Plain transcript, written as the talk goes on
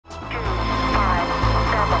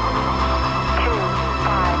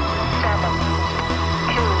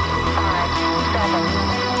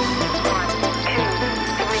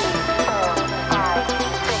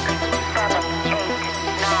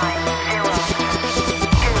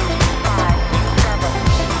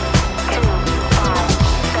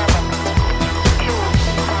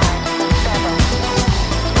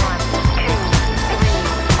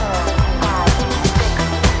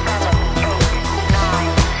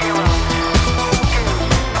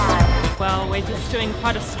doing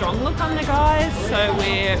quite a strong look on the guys, so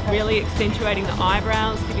we're really accentuating the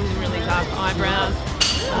eyebrows, giving them really dark eyebrows,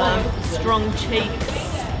 strong cheeks,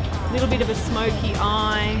 a little bit of a smoky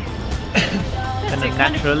eye. That's it,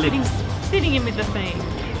 kind of fitting in with the theme.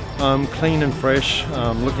 Clean and fresh.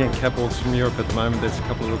 Looking at catwalks from Europe at the moment, there's a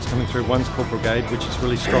couple of looks coming through. One's called Brigade, which is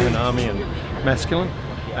really strong and army and masculine,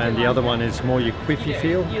 and the other one is more your quiffy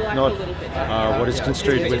feel, not what is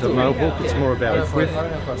construed with a mohawk. It's more about a quiff.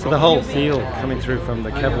 So the whole feel coming through from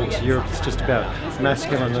the catwalks to Europe is just about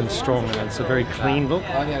masculine and strong, and it's a very clean look,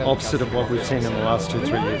 opposite of what we've seen in the last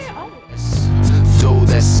 2-3 years. Do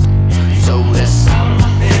this, do this.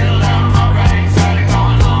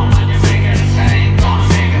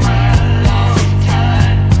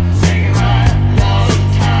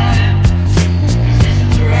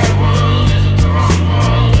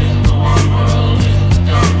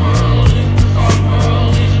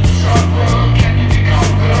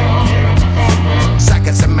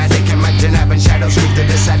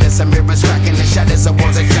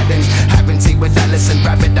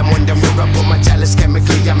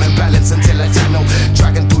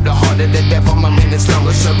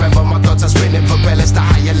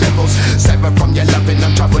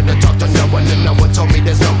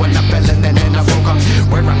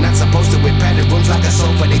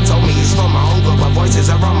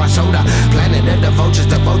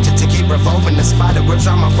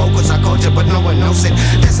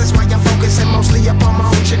 This is why I'm focusing mostly upon my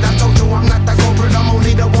own shit. I told you I'm not the culprit, I'm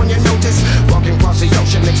only the one you notice. Walking across the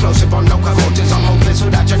ocean, explosive on locomotives. I'm hopeless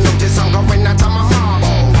without your notice, I'm going out to my mom.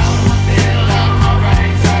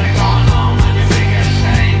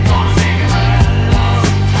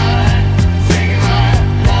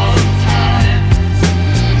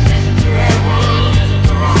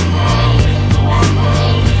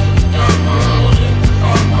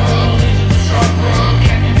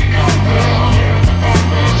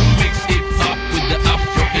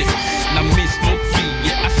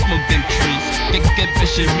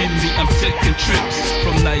 I'm taking trips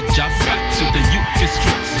from Niger back to the youth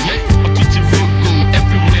districts, yeah, or to Toronto,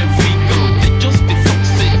 everywhere we go. They just be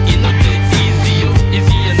toxic, you know they're easy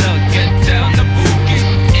enough, get down the boogie.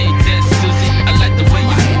 Hey, that's Susie, I like the way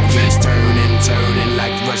you move it. Turning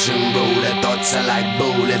like Russian roulette. Thoughts are like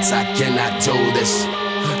bullets, I cannot do this.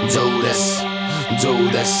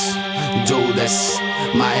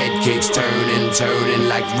 My head keeps turning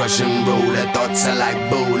like Russian roulette. Thoughts are like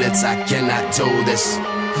bullets, I cannot do this.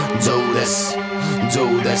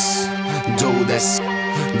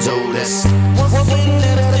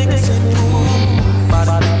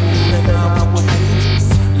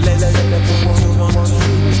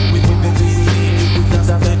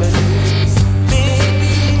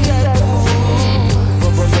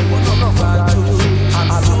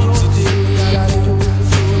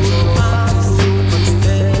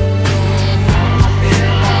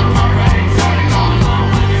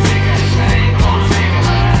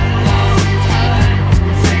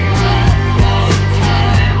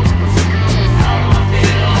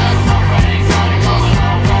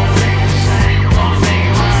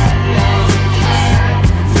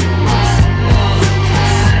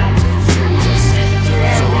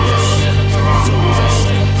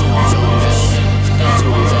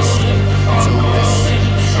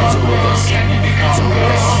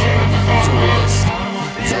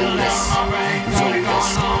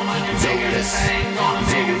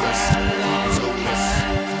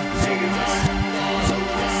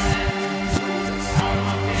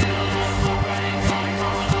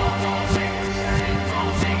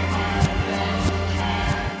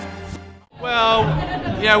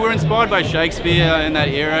 Yeah, we're inspired by Shakespeare in that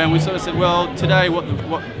era, and we sort of said, well, today what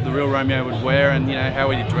the real Romeo would wear, and you know how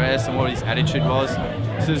he'd dress and what his attitude was.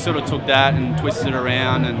 So we sort of took that and twisted it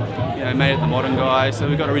around, and you know made it the modern guy. So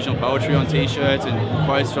we've got original poetry on T-shirts and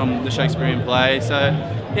quotes from the Shakespearean play. So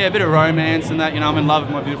yeah, a bit of romance and that. You know, I'm in love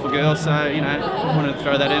with my beautiful girl, so you know, I wanted to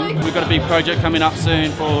throw that in. We've got a big project coming up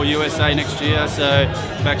soon for USA next year, so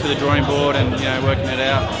back to the drawing board and you know working it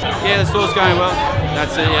out. Yeah, the store's going well.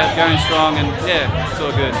 That's it. Yeah, going strong, and yeah, it's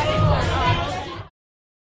all good.